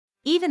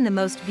Even the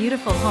most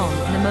beautiful home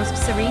in the most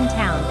serene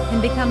town can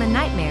become a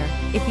nightmare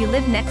if you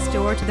live next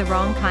door to the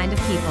wrong kind of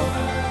people.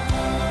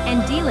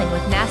 And dealing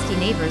with nasty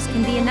neighbors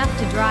can be enough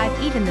to drive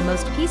even the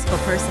most peaceful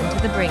person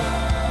to the brink.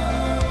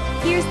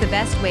 Here's the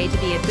best way to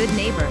be a good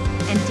neighbor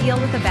and deal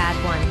with a bad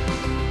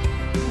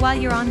one. While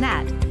you're on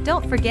that,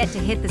 don't forget to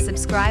hit the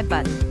subscribe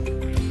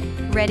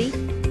button. Ready?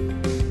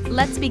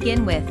 Let's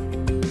begin with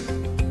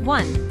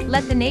 1.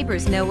 Let the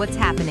neighbors know what's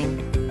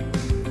happening.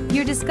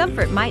 Your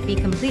discomfort might be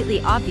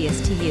completely obvious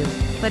to you,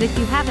 but if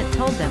you haven't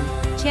told them,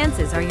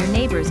 chances are your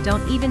neighbors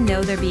don't even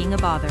know they're being a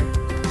bother.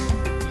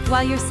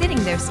 While you're sitting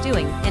there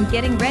stewing and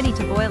getting ready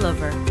to boil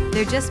over,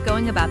 they're just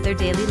going about their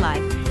daily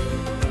life.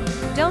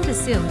 Don't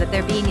assume that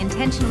they're being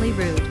intentionally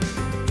rude.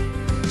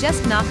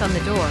 Just knock on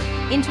the door,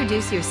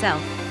 introduce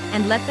yourself,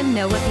 and let them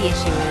know what the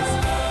issue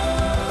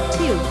is.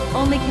 2.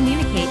 Only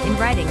communicate in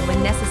writing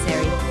when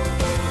necessary.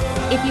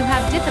 If you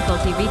have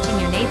difficulty reaching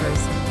your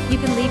neighbors, you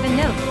can leave a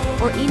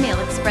note or email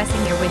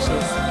expressing your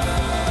wishes.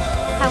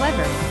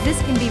 However, this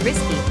can be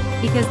risky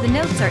because the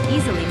notes are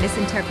easily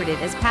misinterpreted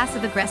as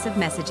passive-aggressive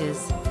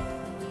messages.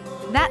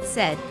 That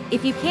said,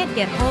 if you can't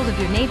get hold of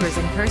your neighbors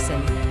in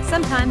person,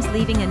 sometimes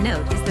leaving a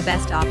note is the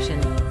best option.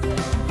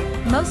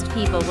 Most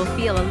people will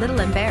feel a little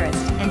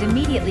embarrassed and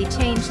immediately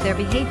change their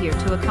behavior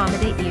to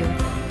accommodate you.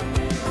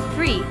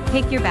 3.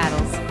 Pick your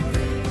battles.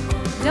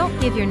 Don't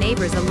give your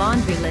neighbors a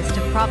laundry list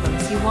of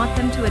problems you want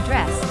them to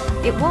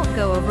address. It won't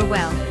go over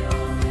well.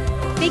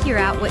 Figure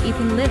out what you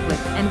can live with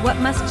and what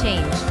must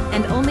change,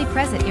 and only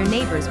present your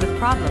neighbors with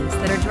problems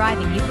that are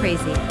driving you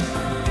crazy.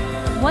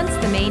 Once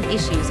the main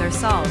issues are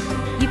solved,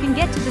 you can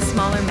get to the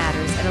smaller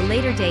matters at a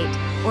later date,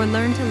 or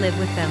learn to live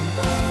with them.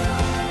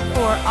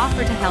 4.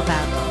 Offer to help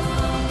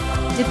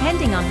out.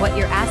 Depending on what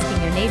you're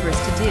asking your neighbors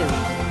to do,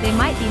 they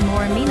might be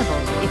more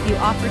amenable if you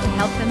offer to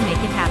help them make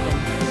it happen.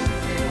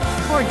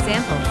 For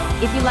example,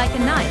 if you like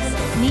a nice,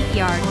 neat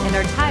yard and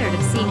are tired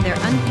of seeing their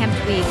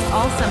unkempt weeds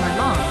all summer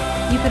long,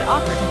 you could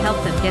offer to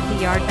help them get the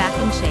yard back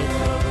in shape.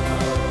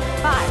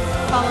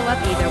 5. Follow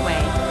up either way.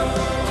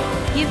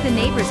 Give the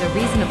neighbors a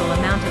reasonable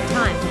amount of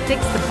time to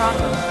fix the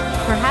problem,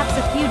 perhaps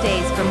a few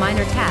days for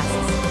minor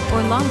tasks,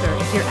 or longer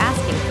if you're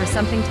asking for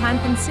something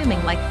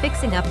time-consuming like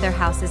fixing up their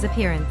house's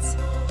appearance.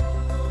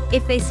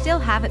 If they still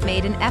haven't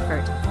made an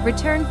effort,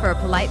 return for a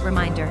polite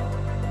reminder.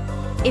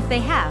 If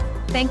they have,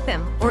 thank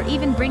them, or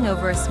even bring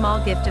over a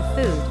small gift of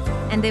food,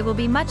 and they will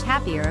be much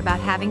happier about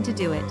having to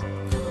do it.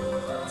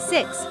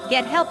 6.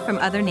 Get help from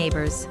other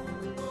neighbors.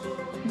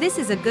 This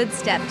is a good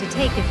step to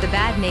take if the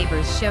bad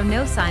neighbors show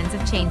no signs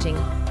of changing.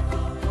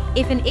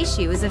 If an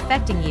issue is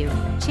affecting you,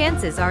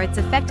 chances are it's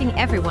affecting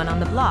everyone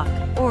on the block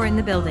or in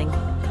the building.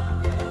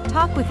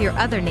 Talk with your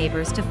other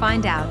neighbors to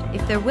find out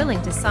if they're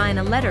willing to sign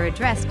a letter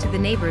addressed to the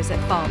neighbors at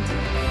fault.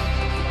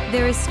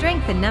 There is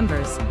strength in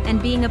numbers,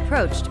 and being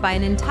approached by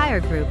an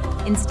entire group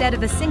instead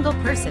of a single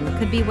person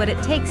could be what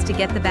it takes to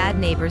get the bad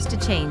neighbors to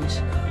change.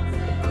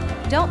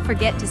 Don't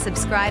forget to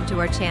subscribe to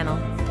our channel.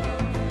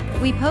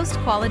 We post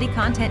quality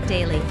content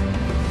daily.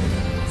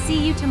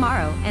 See you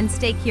tomorrow and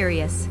stay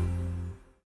curious.